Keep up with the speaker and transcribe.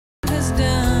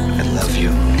I love you.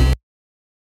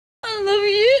 I love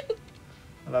you.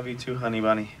 I love you too, honey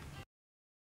bunny.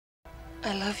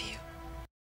 I love you.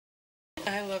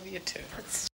 I love you too.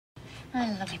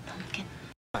 I love you, pumpkin.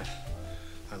 I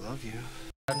love you.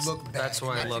 That's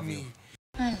why I love you.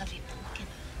 I love you, pumpkin.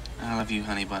 I love you,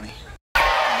 honey bunny.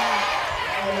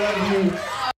 I love you.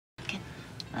 Pumpkin.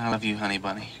 I love you, honey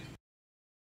bunny.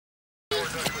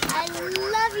 I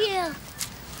love you.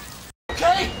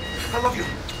 Okay, I love you.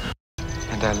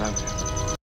 And I love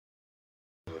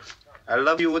you. I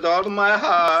love you with all of my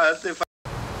heart.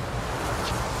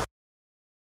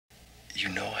 You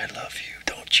know I love you,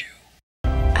 don't you?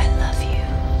 I love you.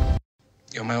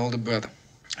 You're my older brother,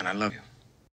 and I love you.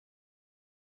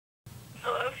 I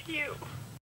love you.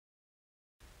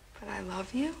 But I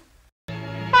love you?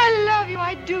 I love you,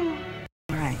 I do.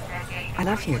 Right. I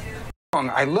love you.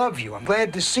 I love you. I'm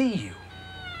glad to see you.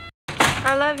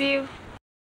 I love you.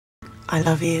 I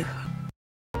love you.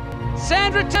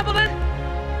 Sandra Templeton,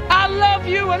 I love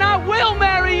you and I will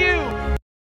marry you.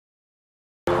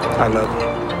 I love you.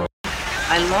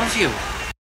 I love you.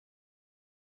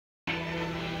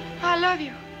 I love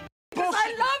you.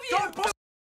 I love you.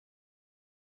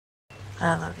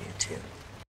 I love you too.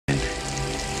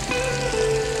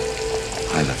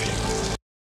 I love you.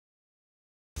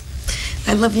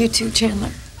 I love you too,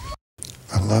 Chandler.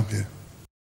 I love you.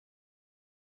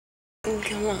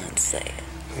 Come on, say it.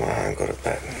 Come on, go to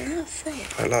bed. No, say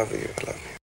it. I love you. I love you.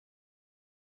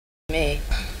 Me.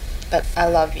 But I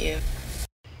love you.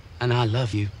 And I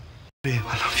love you. Babe,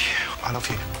 I love you. I love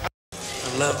you.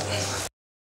 I love you.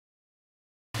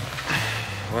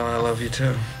 Well, I love you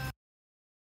too.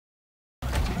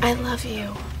 I love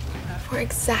you for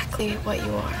exactly what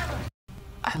you are.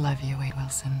 I love you, Wade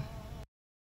Wilson.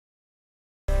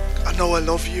 I know I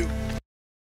love you.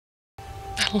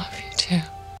 I love you too.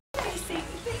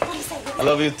 I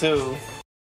love you too.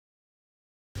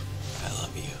 I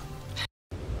love you.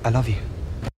 I love you.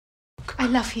 I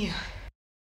love you.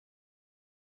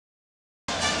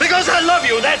 Because I love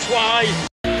you, that's why.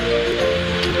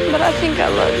 But I think I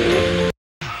love you.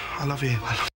 I love you.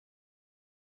 I love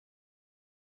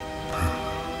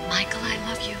Michael, I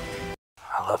love you.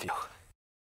 I love you.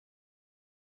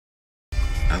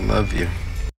 I love you.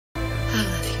 I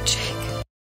love you, Jake.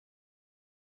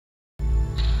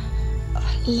 I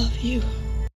love you.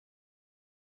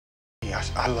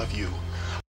 Yes, I love you.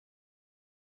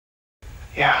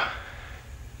 Yeah.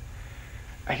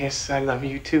 I guess I love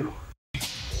you too.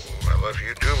 I love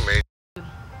you too, mate.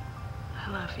 I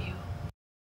love you.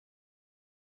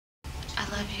 I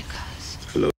love you, guys.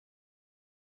 Hello.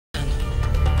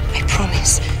 I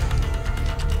promise.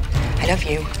 I love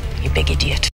you, you big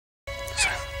idiot.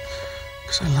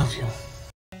 Because I love you.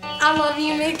 I love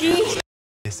you, Mickey.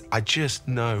 Yes, I just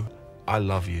know I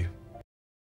love you.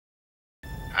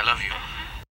 I love you.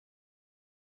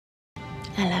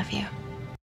 I love you.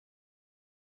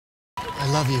 I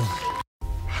love you.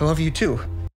 I love you too.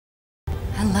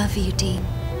 I love you, Dean.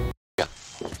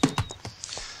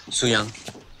 Soo-young,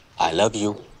 I love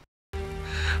you.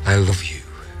 I love you.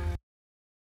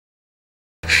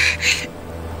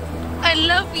 I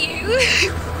love you.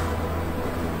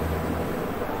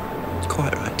 It's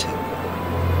quite right too.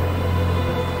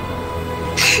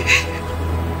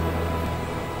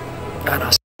 And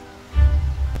us.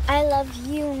 I love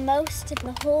you most in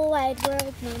the whole wide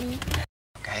world, Mommy.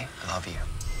 Okay, I love you.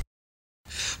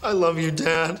 I love you,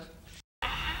 Dad.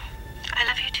 I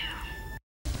love you too.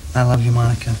 I love you,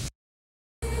 Monica.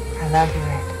 I love you,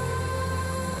 Ed.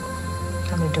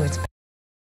 I'm gonna do its best.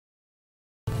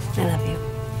 I love you.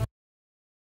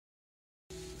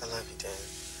 I love you, Dad.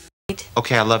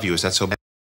 Okay, I love you. Is that so bad?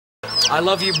 I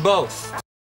love you both.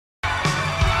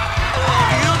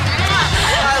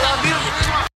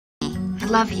 I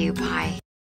love you, Pie.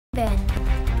 Ben.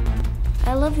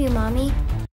 I love you, Mommy.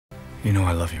 You know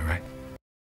I love you, right?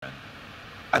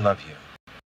 I love you.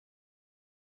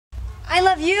 I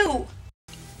love you.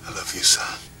 I love you,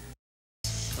 son.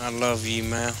 I love you,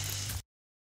 man.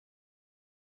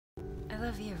 I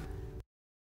love you.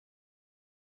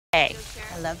 Hey,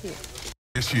 I love you.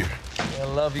 Yes, you. I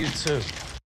love you too.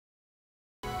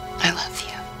 I love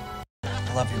you.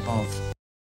 I love you both.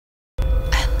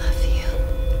 I love you.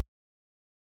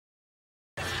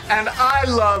 And I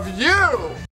love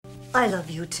you. I love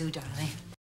you too, darling.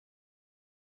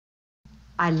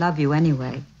 I love you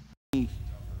anyway.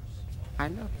 I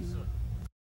love you.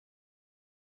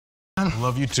 I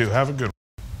love you too. Have a good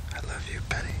one. I love you,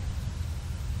 Penny.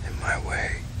 In my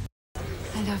way.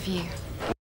 I love you.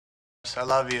 I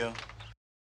love you.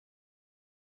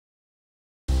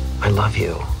 I love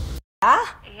you.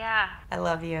 Yeah. I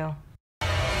love you.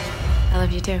 I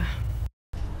love you too.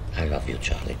 I love you,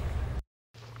 Charlie.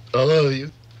 I love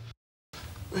you.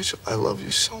 Rachel, I love you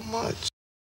so much.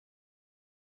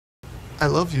 I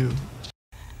love you.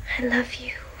 I love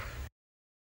you.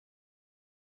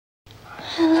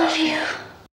 I love you.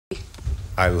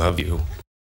 I love you.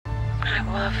 I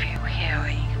love you,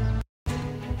 Harry.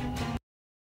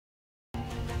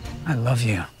 I love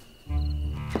you.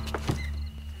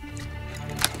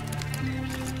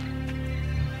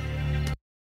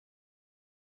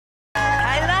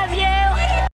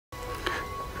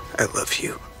 I love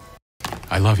you.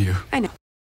 I love you. I know.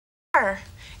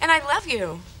 And I love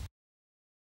you.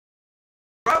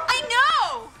 I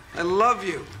know! I love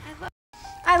you.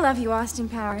 I love you, Austin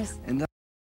Powers. And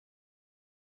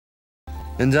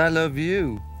I love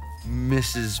you,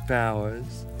 Mrs.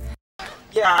 Powers.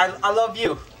 Yeah, I love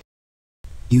you.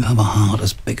 You have a heart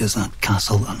as big as that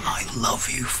castle, and I love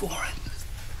you for it.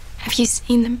 Have you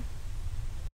seen them?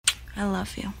 I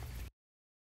love you.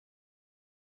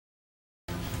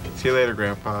 See you later,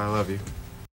 Grandpa. I love you.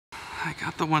 I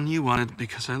got the one you wanted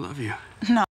because I love you.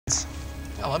 No.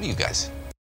 I love you guys.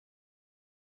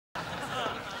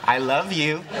 I love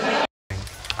you.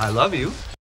 I love you.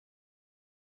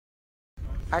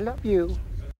 I love you.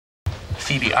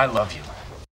 Phoebe, I love you.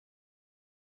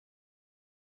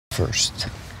 First,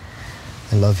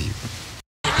 I love you.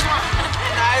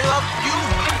 I love you.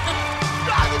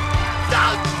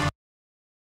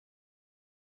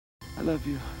 I love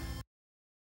you.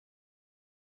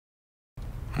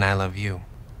 And I love you.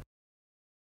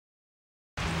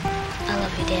 I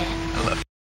love you, Dad.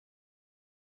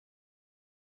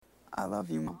 I love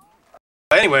you, Mom.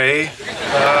 Anyway,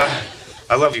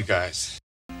 I love you guys.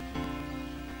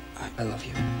 I love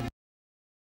you.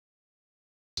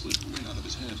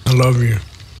 I love you.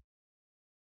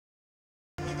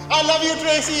 I love you,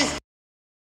 Tracy.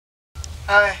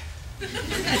 Hi.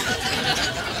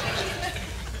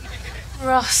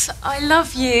 Ross, I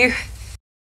love you.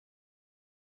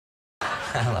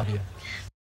 I love you.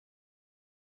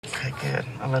 Okay, good.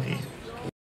 I love you.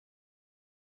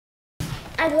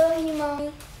 I love you,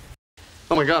 Mommy.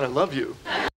 Oh my God, I love you.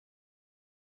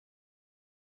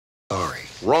 Sorry.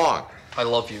 Wrong. I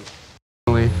love you.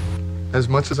 As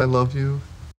much as I love you,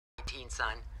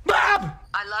 Son. Bob!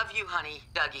 I love you, honey.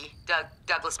 Dougie.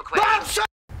 Douglas McQuaid. Bob, shut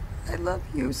I love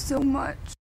you so much.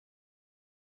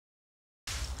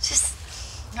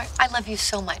 I love you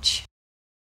so much.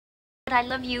 But I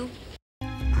love you.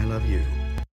 I love you.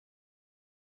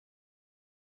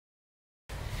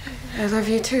 I love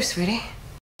you too, sweetie.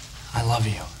 I love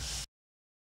you.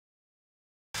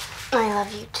 I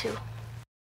love you, too.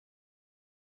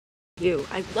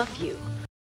 I love you.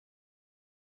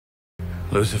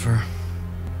 Lucifer,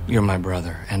 you're my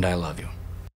brother, and I love you.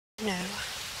 No.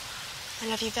 I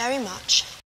love you very much.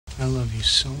 I love you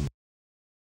so much.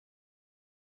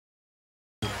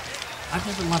 I've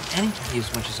never loved anybody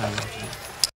as much as I love you.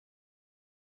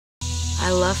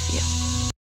 I love you.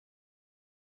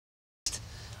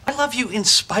 I love you in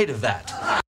spite of that.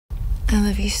 I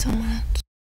love you so much.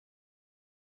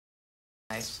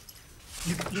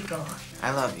 You go.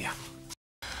 I love you.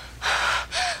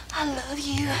 I love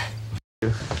you.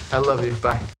 I love you.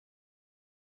 Bye.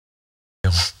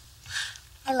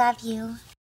 I love you.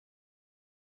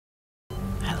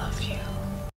 I love you.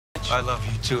 I love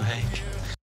you too, Hank.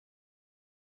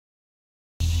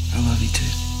 I love you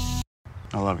too.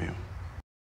 I love you.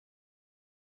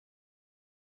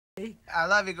 I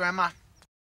love you, Grandma.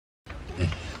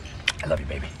 I love you,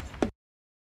 baby.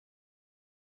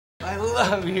 I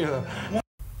love you.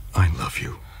 I love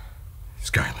you,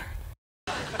 Skylar.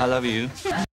 I love you.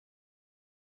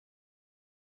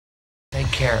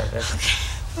 Take care of this.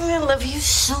 I love you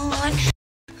so much.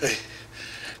 Hey,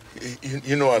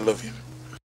 you know I love you.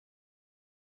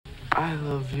 I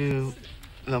love you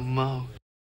the most.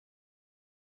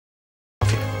 I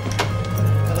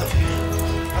love you.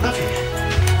 I love you.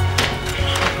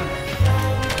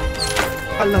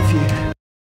 I love you.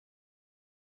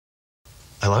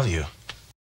 I love you.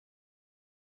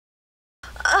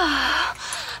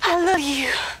 I love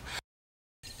you.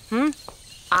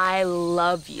 I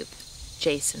love you,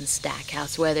 Jason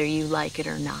Stackhouse, whether you like it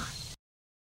or not.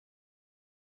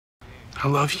 I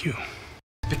love you.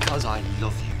 Because I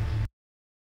love you.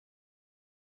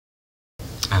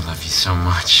 I love you so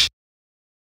much.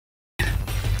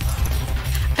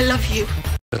 I love you.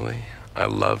 Really, I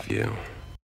love you.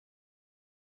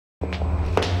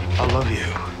 I love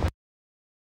you.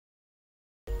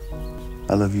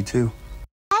 I love you too.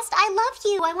 I love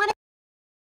you. I want to.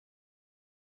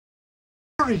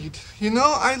 Worried. You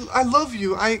know, I love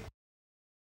you.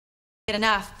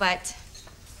 Enough, but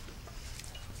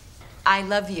I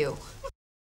love you.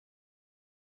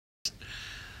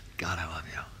 God, I love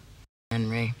you.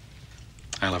 Henry.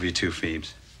 I love you too,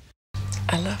 Phoebes.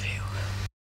 I love you.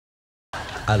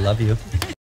 I love you.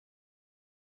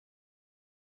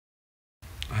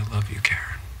 I love you,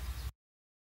 Karen.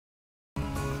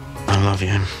 I love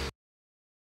you.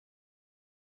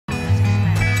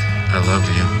 I love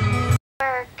you.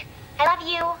 Work. I love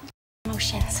you.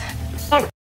 Emotions. I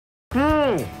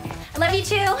love you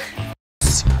too.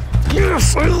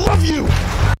 Yes, I love you.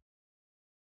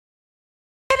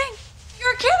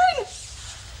 You're kidding.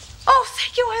 Oh,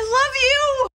 thank you. I love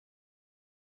you.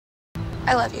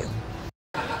 I love you.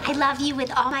 I love you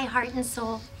with all my heart and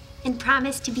soul and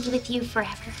promise to be with you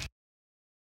forever.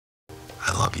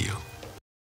 I love you.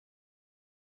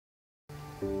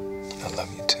 I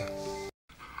love you too.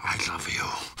 I love you.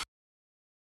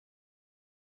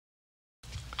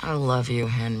 I love you,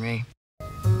 Henry.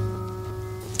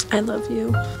 I love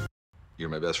you. You're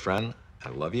my best friend. I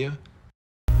love you.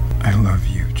 I love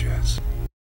you, Jess.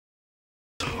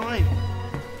 Time.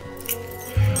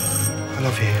 I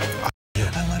love you.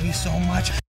 I love you so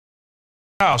much.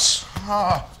 House.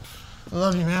 I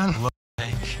love you, man.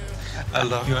 I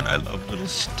love you, and I love little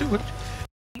Stuart.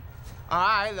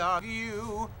 I love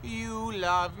you. You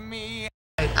love me.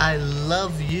 I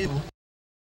love you.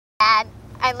 Dad,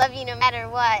 I love you no matter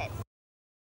what.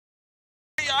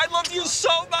 I love you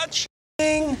so much.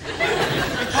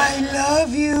 I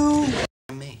love you.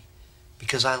 Me,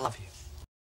 because I love you.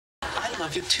 I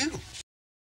love you too.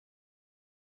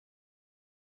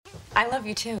 I love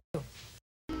you too.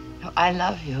 I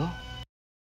love you.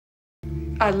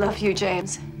 I love you,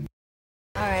 James.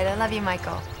 All right, I love you,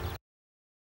 Michael.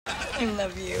 I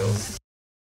love you.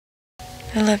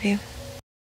 I love you.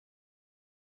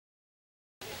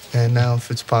 And now,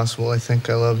 if it's possible, I think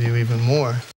I love you even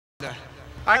more.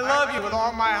 I love you with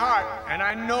all my heart, and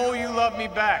I know you love me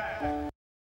back.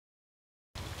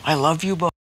 I love you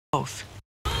both.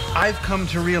 I've come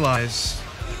to realize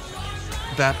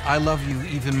that I love you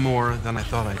even more than I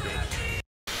thought I did.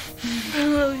 I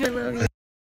love you. I love you.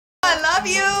 I love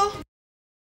you.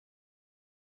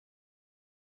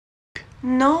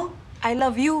 No, I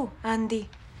love you, Andy.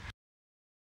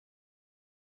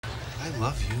 I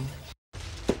love you.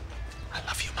 I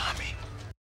love you, Mommy.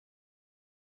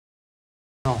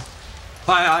 No.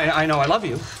 I know I love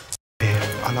you.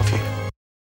 I love you.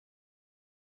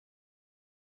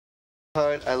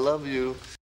 Heart, I love you.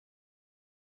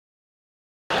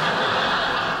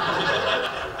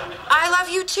 I love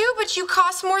you too, but you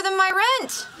cost more than my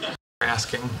rent.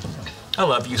 Asking. I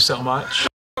love you so much.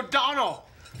 Donald,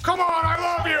 come on, I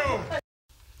love you.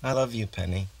 I love you,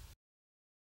 Penny.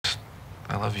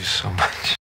 I love you so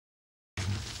much.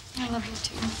 I love you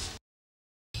too.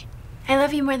 I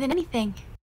love you more than anything.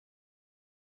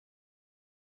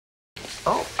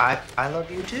 Oh, I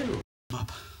love you too. Bob,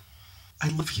 I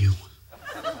love you.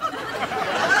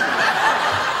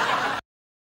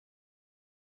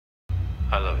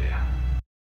 I love you.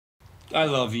 I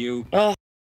love you.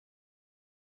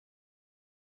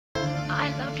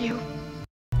 I love you.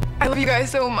 I love you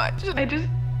guys so much.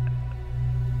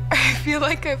 I feel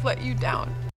like I've let you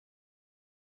down.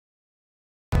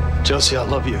 Josie, I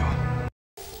love you.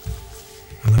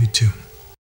 I love you too.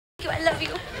 I love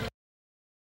you.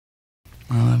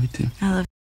 I love you too. I love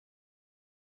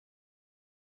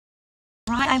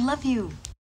Right, I love you.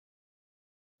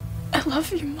 I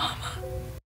love you, Mama.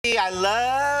 I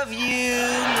love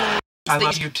you. I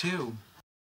love you too.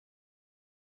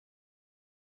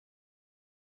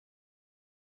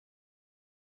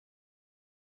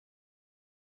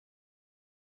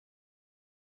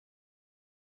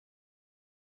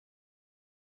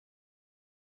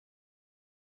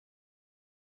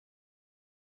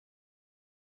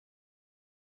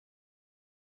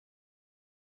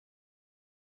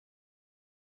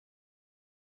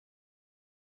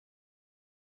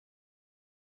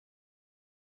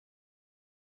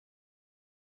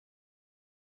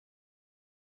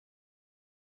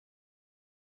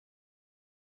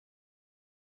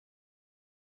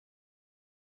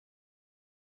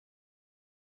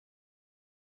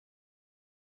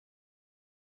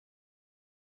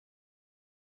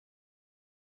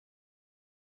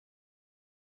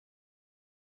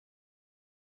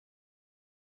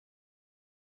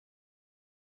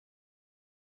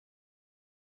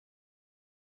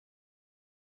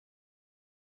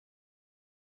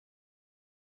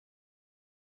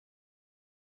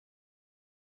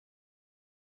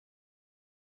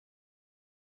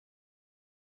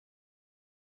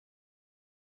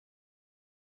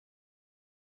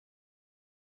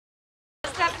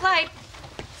 that flight.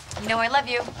 You know I love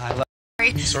you. I love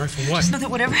you. Sorry for what? Just know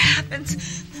that whatever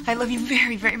happens, I love you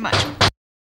very, very much.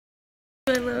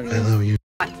 I love you.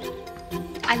 I love you.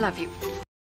 love you.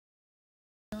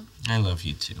 I love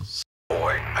you too.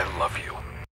 Boy, I love you.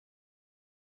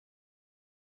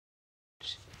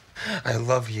 I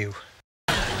love you.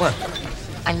 What?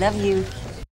 I love you.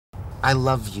 I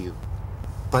love you.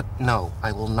 But no,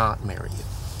 I will not marry you.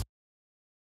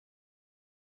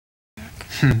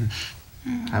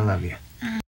 I love you.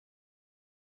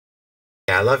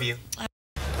 Yeah, I love you. I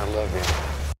love you.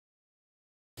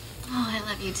 Oh, I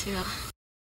love you too.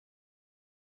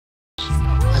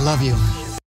 I love you.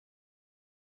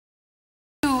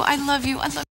 I love you. I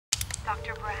love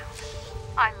Dr. Brown,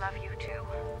 I love you too.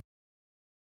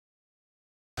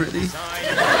 Pretty.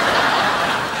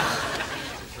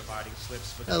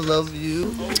 I love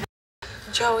you.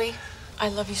 Joey, I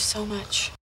love you so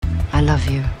much. I love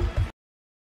you.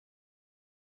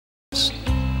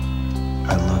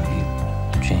 I love you,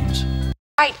 James.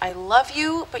 Right, I love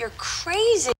you, but you're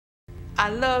crazy. I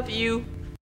love you.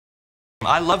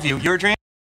 I love you. You're a dream.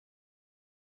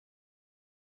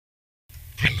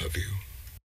 I love you.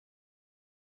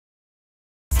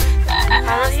 I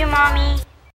love you, Mommy.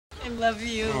 I love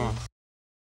you.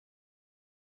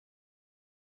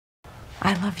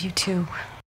 I love you too.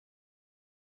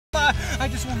 I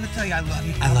just wanted to tell you I love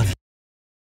you. I love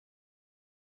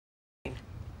you.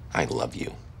 I love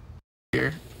you.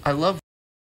 Dear, I love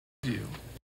you.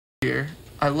 Dear,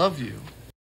 I love you.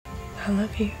 I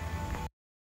love you.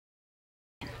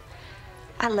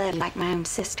 I love you like my own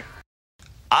sister.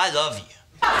 I love you.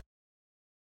 I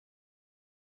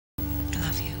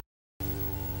love you.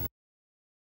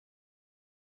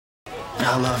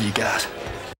 I love you, guys.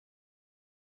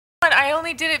 I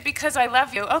only did it because I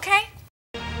love you, okay?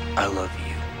 I love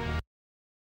you.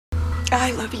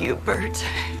 I love you, Bert.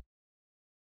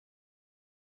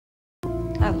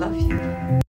 I love you.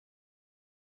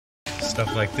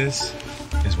 Stuff like this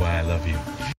is why I love you.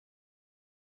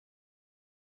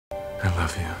 I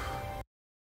love you.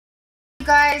 You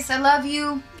guys, I love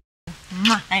you.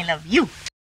 I love you.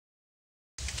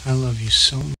 I love you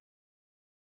so much.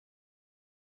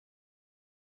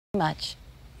 Much.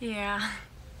 Yeah.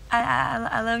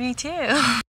 I love you too.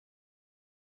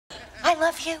 I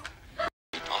love you.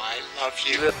 I love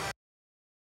you.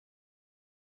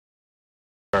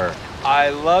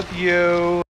 I love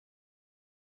you.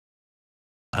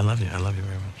 I love you. I love you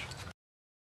very much.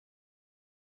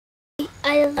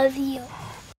 I love you.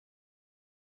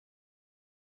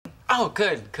 Oh,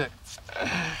 good, good.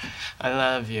 I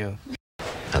love you.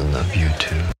 I love you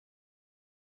too.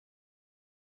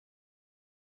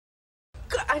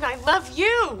 And I love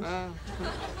you.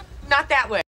 Not that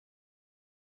way.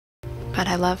 But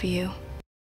I love you.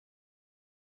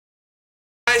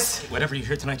 Guys, whatever you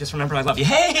hear tonight, just remember I love you.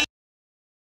 Hey!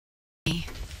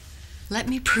 Let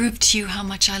me prove to you how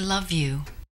much I love you.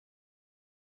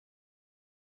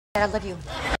 I love you.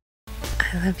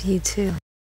 I love you too.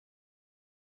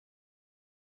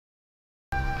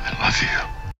 I love you.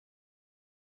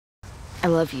 I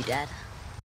love you, Dad.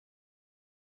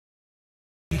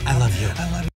 I love you.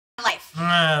 I love you. Life.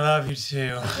 I love you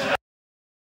too.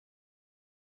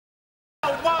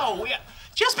 Oh, whoa! Yeah.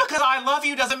 Just because I love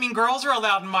you doesn't mean girls are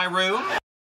allowed in my room.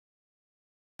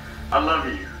 I love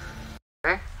you.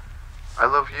 Hey? I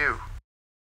love you.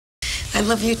 I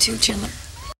love you too, Chandler.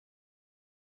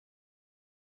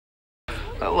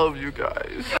 I love you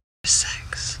guys.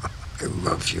 Sex. I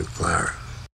love you, Clara.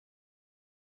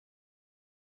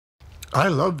 I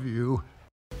love you.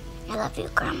 I love you,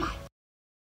 Grandma.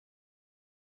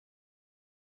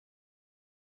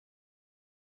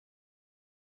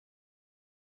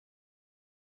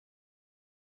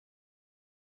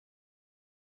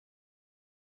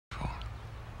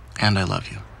 And I love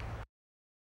you.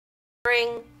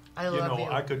 I love you.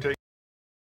 I could take.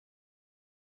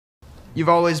 You've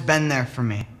always been there for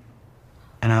me.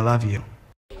 And I love you.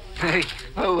 Hey,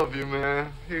 I love you,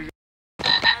 man. Here you go.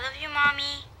 I love you,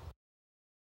 Mommy.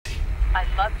 I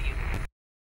love you.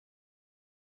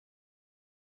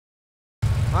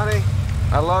 Honey,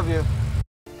 I love you.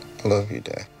 I love you,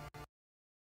 Dad.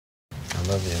 I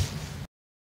love you.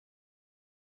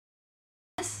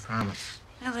 Promise.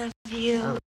 I love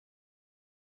you.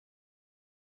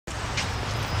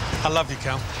 I love you,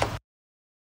 Cal.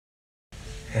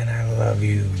 And I love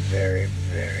you very,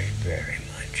 very, very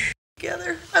much.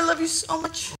 Together. I love you so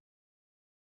much.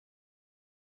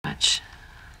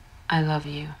 I love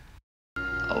you.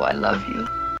 Oh, I love you.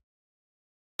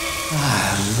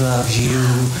 I love you.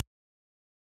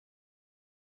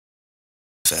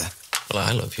 Well,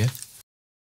 I love you.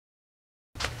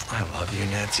 I love you,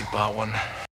 Nancy Botwin.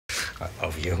 I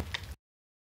love you.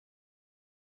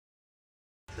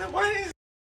 Why is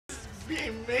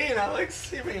being mean? I like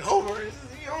sleeping over. You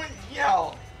don't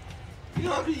yell. You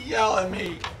don't have to yell at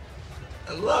me.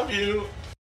 I love you.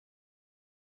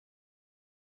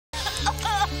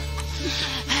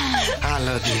 I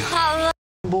love you.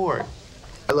 I'm bored.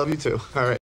 I love you too. All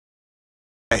right.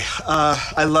 Hey,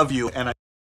 I love you, and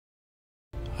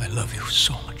I love you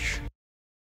so much.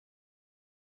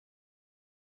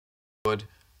 Good.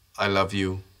 I love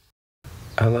you.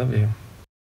 I love you.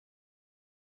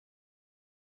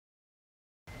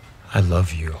 I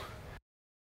love you.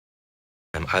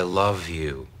 I love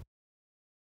you.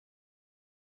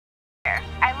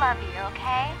 I love you,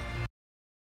 okay?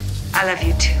 I love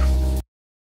you too.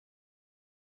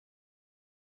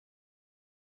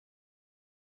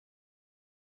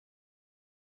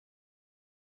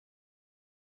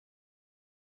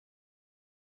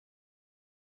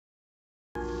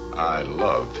 I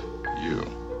love you.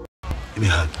 Give me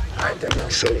a hug.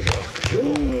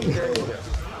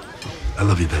 I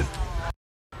love you, babe.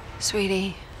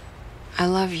 Sweetie, I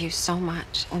love you so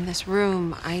much. In this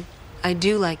room, I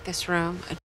do like this room.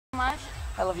 Much.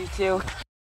 I love you too.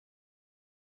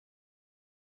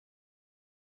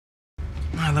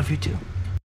 I love you too.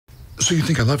 So you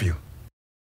think I love you?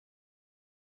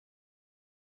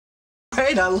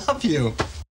 great. I love you.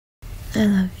 I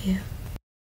love you.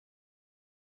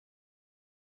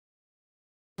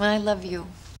 I love you.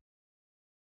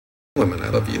 Women, I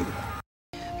love you.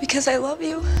 Because I love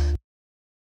you.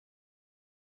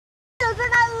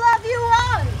 Doesn't I love you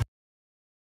all?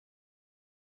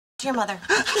 Your mother.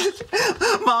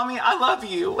 Mommy, I love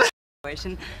you.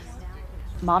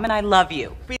 Mom and I love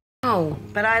you. No,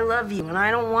 but I love you, and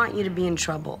I don't want you to be in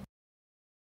trouble.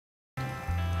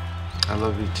 I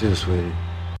love you too, sweetie.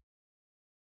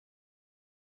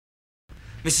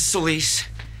 Mrs. Solis,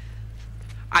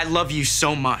 I love you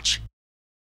so much.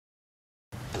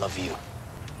 I love you.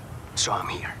 So I'm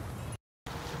here.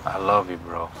 I love you,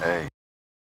 bro. Hey.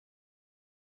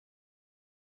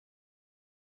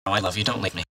 Oh, I love you. Don't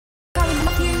leave me.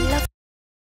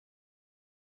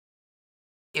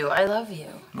 I love you.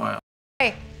 Well.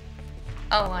 Hey.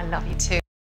 Oh, I love you too.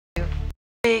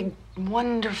 Big,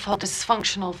 wonderful,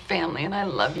 dysfunctional family, and I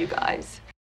love you guys.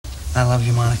 I love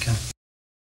you, Monica.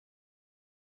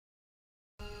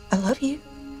 I love you.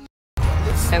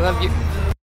 I love you.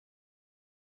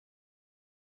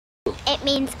 It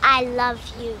means I love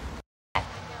you.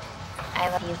 I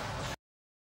love you.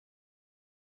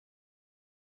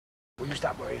 Will you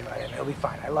stop worrying about him? He'll be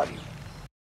fine. I love you.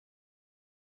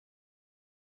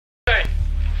 Hey,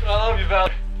 I love you, Val.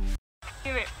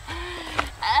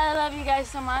 I love you guys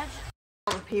so much.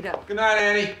 Peter. Good night,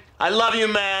 Annie. I love you,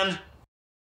 man.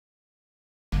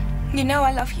 You know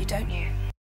I love you, don't you?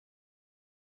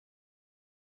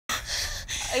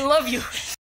 I love you.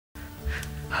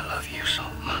 I love you so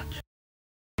much.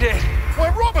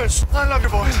 We're robbers. I love you,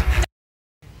 boys.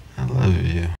 I love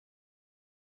you.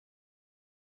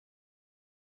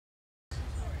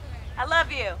 I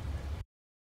love you.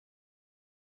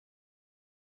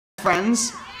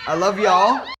 Friends, I love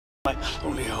y'all. My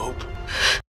only hope.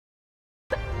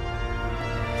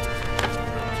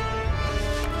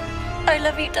 I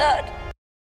love you, Dad.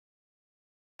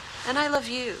 And I love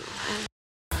you.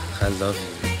 I love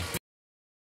you.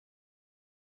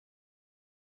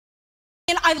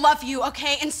 And I love you,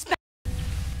 okay? And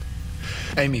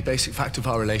Amy, basic fact of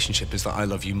our relationship is that I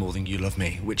love you more than you love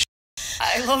me, which...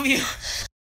 I love you.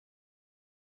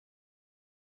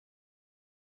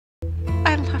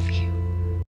 I love you.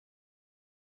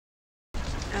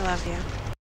 I love you.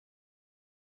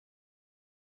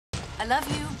 I love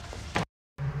you.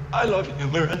 I love you,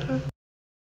 Miranda.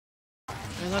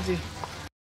 I love you.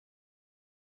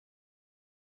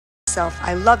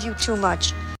 I love you too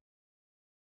much.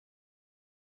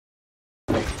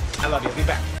 I love you. I'll be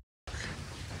back.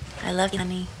 I love you,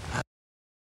 honey. I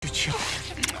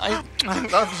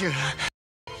love you.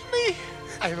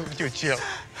 I love you, Jill.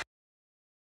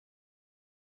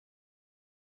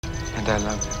 And I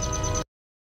love you.